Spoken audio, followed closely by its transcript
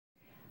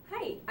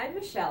Hi, I'm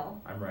Michelle,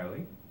 I'm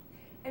Riley.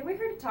 and we're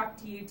here to talk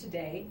to you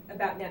today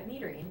about net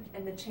metering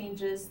and the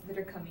changes that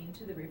are coming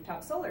to the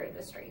rooftop solar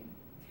industry.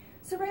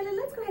 So Riley,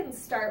 let's go ahead and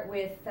start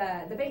with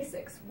the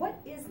basics. What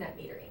is net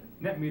metering?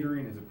 Net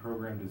metering is a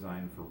program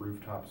designed for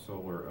rooftop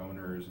solar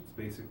owners. It's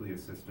basically a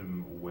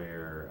system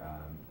where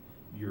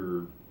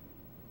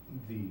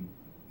the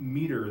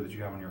meter that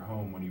you have on your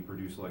home when you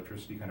produce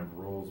electricity kind of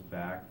rolls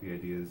back. The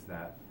idea is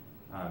that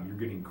you're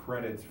getting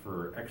credits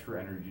for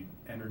extra energy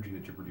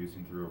that you're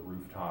producing through a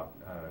rooftop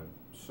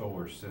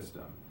solar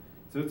system.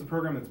 So it's a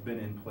program that's been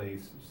in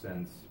place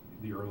since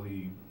the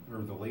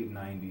late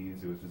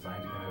 90s. It was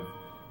designed to kind of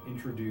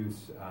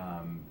introduce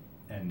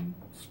and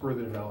spur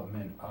the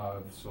development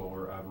of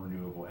solar, of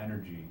renewable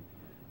energy.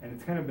 And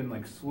it's kind of been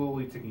like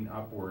slowly ticking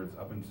upwards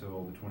up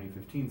until the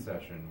 2015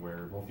 session,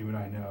 where both you and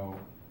I know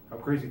how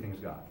crazy things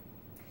got.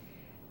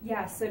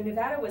 Yeah, so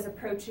Nevada was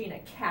approaching a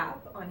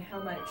cap on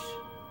how much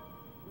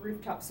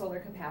rooftop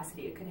solar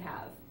capacity it could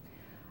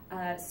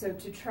have. So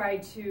to try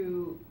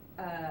to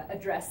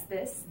address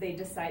this, they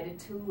decided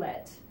to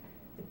let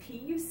the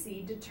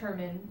PUC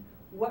determine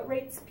what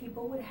rates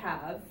people would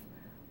have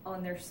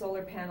on their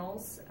solar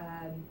panels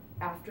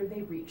after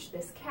they reach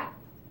this cap.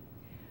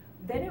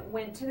 Then it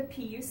went to the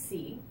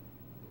PUC,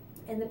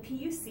 and the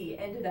PUC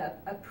ended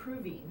up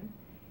approving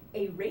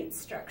a rate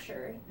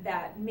structure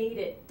that made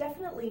it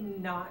definitely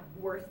not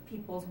worth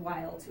people's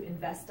while to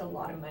invest a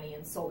lot of money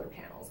in solar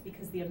panels,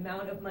 because the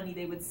amount of money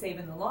they would save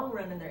in the long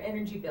run in their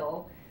energy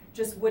bill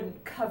just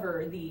wouldn't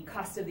cover the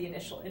cost of the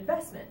initial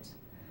investment.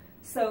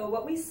 So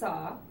what we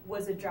saw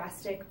was a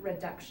drastic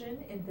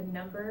reduction in the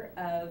number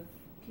of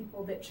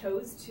people that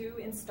chose to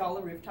install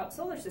a rooftop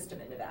solar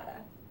system in Nevada.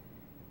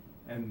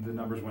 And the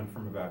numbers went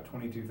from about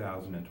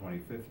 22,000 in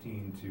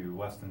 2015 to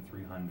less than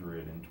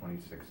 300 in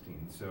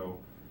 2016. So,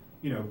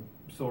 you know,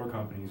 solar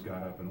companies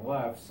got up and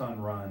left.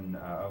 Sunrun,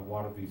 a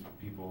lot of these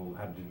people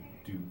had to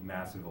do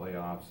massive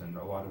layoffs, and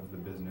a lot of the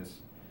business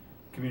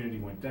community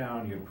went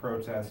down. You had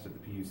protests at the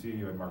PUC.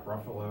 You had Mark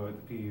Ruffalo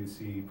at the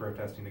PUC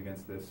protesting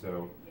against this.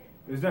 So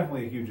it was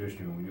definitely a huge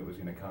issue, and we knew it was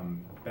going to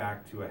come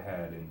back to a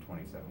head in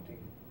 2017.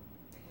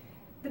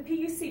 The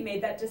PUC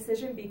made that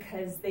decision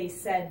because they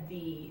said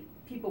the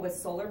people with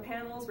solar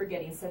panels were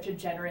getting such a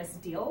generous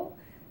deal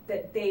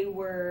that they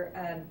were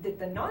that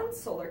the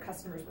non-solar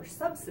customers were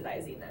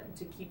subsidizing them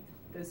to keep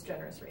those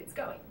generous rates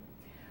going.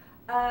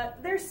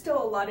 There's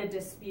still a lot of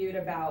dispute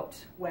about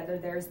whether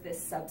there's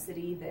this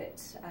subsidy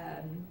that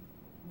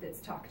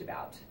that's talked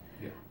about.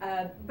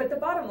 Yeah. But the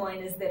bottom line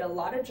is that a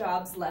lot of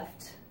jobs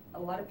left. A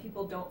lot of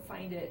people don't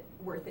find it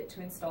worth it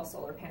to install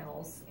solar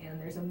panels, and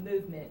there's a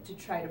movement to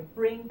try to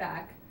bring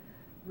back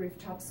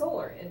rooftop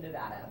solar in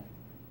Nevada.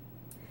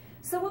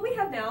 So what we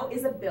have now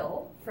is a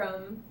bill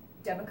from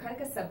Democratic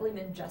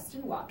Assemblyman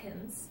Justin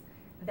Watkins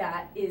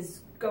that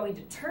is going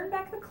to turn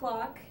back the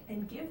clock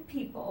and give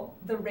people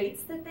the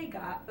rates that they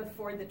got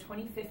before the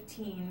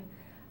 2015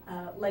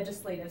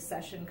 legislative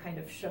session kind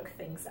of shook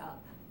things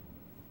up.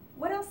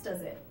 What else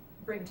does it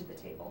bring to the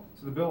table?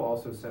 So the bill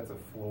also sets a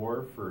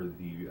floor for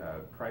the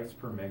price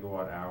per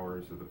megawatt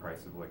hour, so the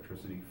price of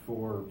electricity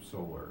for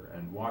solar.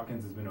 And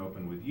Watkins has been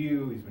open with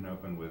you, he's been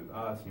open with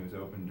us, and he was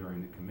open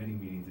during the committee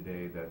meeting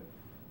today that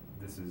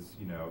this is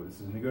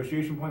a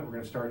negotiation point. We're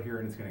going to start here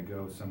and it's going to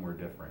go somewhere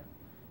different.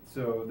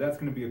 So that's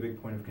going to be a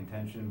big point of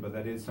contention, but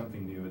that is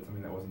something new. It's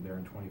something that wasn't there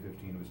in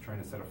 2015. It was trying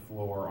to set a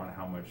floor on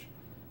how much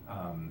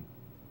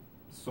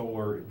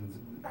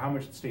how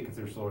much the state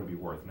considers solar to be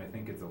worth. And I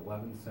think it's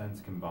 11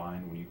 cents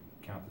combined when you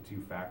count the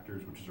two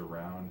factors, which is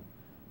around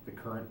the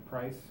current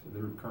price, the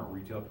current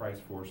retail price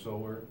for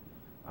solar.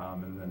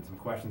 And then some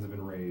questions have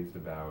been raised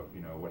about,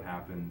 you know, what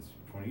happens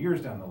 20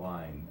 years down the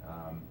line.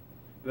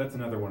 But that's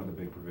another one of the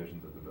big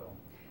provisions of the bill.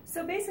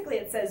 So basically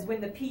it says when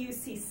the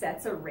PUC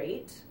sets a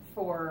rate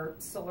for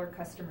solar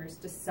customers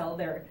to sell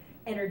their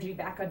energy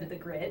back onto the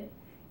grid,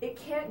 it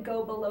can't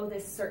go below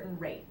this certain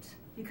rate.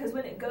 Because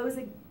when it goes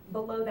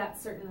below that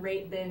certain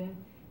rate, then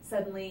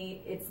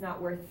suddenly it's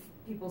not worth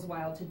people's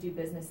while to do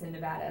business in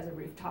Nevada as a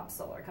rooftop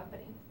solar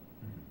company.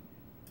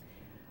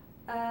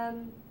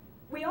 Mm-hmm.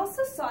 We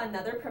also saw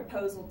another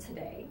proposal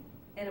today,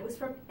 and it was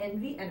from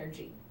Indy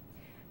Explains.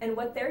 And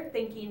what they're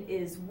thinking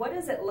is, what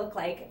does it look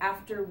like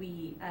after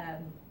we,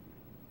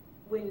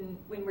 when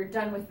we're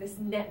done with this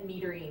net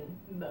metering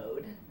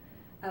mode?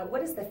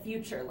 What does the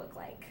future look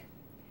like?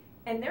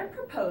 And their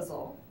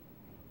proposal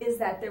is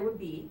that there would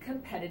be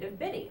competitive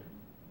bidding.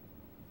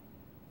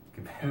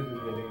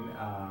 Competitive bidding.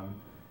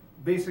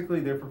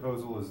 Basically, their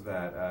proposal is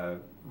that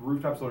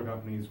rooftop solar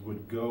companies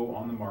would go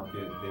on the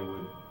market. They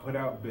would put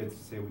out bids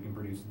to say we can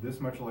produce this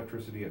much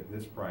electricity at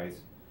this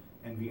price.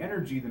 And the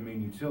energy, the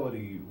main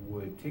utility,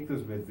 would take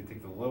those bids, they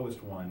take the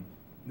lowest one,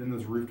 then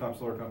those rooftop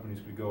solar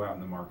companies could go out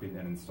in the market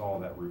and install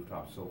that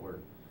rooftop solar.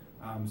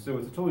 So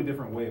it's a totally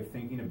different way of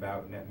thinking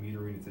about net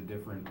metering. It's a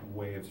different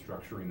way of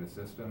structuring the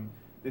system.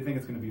 They think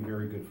it's going to be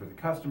very good for the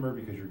customer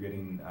because you're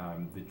getting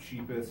the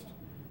cheapest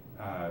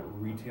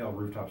retail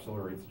rooftop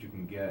solar rates that you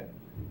can get.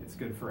 It's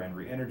good for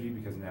Endy Energy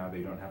because now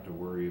they don't have to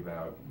worry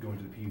about going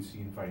to the PUC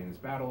and fighting this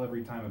battle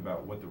every time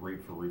about what the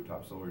rate for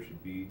rooftop solar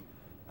should be.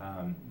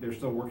 They're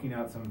still working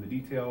out some of the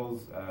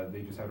details.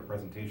 They just had a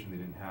presentation. They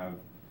didn't have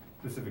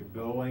specific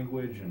bill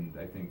language, and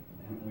I think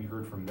we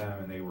heard from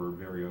them, and they were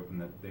very open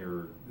that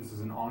this is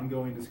an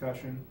ongoing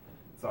discussion.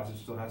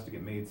 Sausage still has to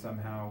get made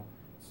somehow.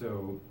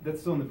 So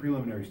that's still in the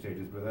preliminary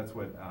stages, but that's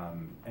what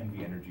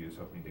Endy Energy is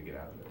hoping to get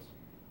out of this.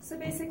 So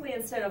basically,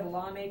 instead of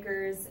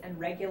lawmakers and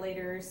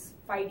regulators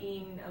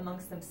fighting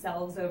amongst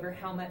themselves over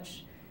how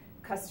much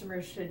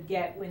customers should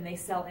get when they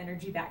sell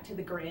energy back to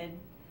the grid,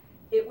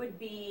 it would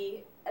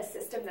be a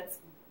system that's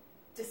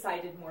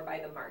decided more by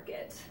the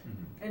market.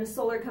 Mm-hmm. And a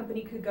solar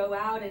company could go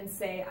out and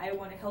say, I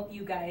want to help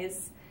you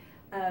guys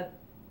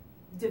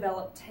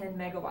develop 10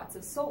 megawatts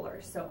of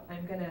solar, so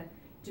I'm going to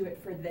do it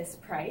for this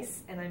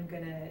price, and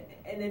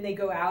then they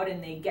go out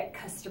and they get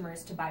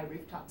customers to buy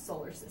rooftop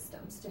solar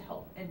systems to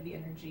help Endy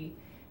Energy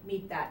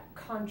meet that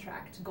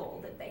contract goal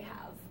that they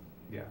have.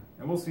 Yeah,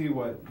 and we'll see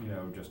what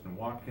Justin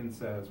Watkins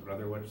says, what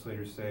other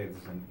legislators say.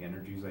 This is Endy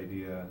Energy's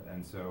idea,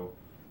 and so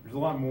there's a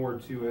lot more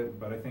to it.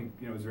 But I think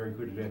it was very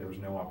clear today there was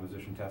no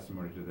opposition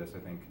testimony to this. I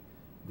think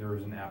there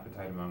is an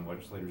appetite among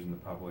legislators and the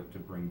public to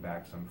bring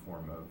back some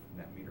form of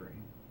net metering.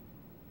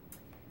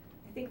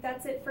 I think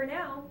that's it for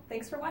now.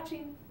 Thanks for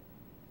watching.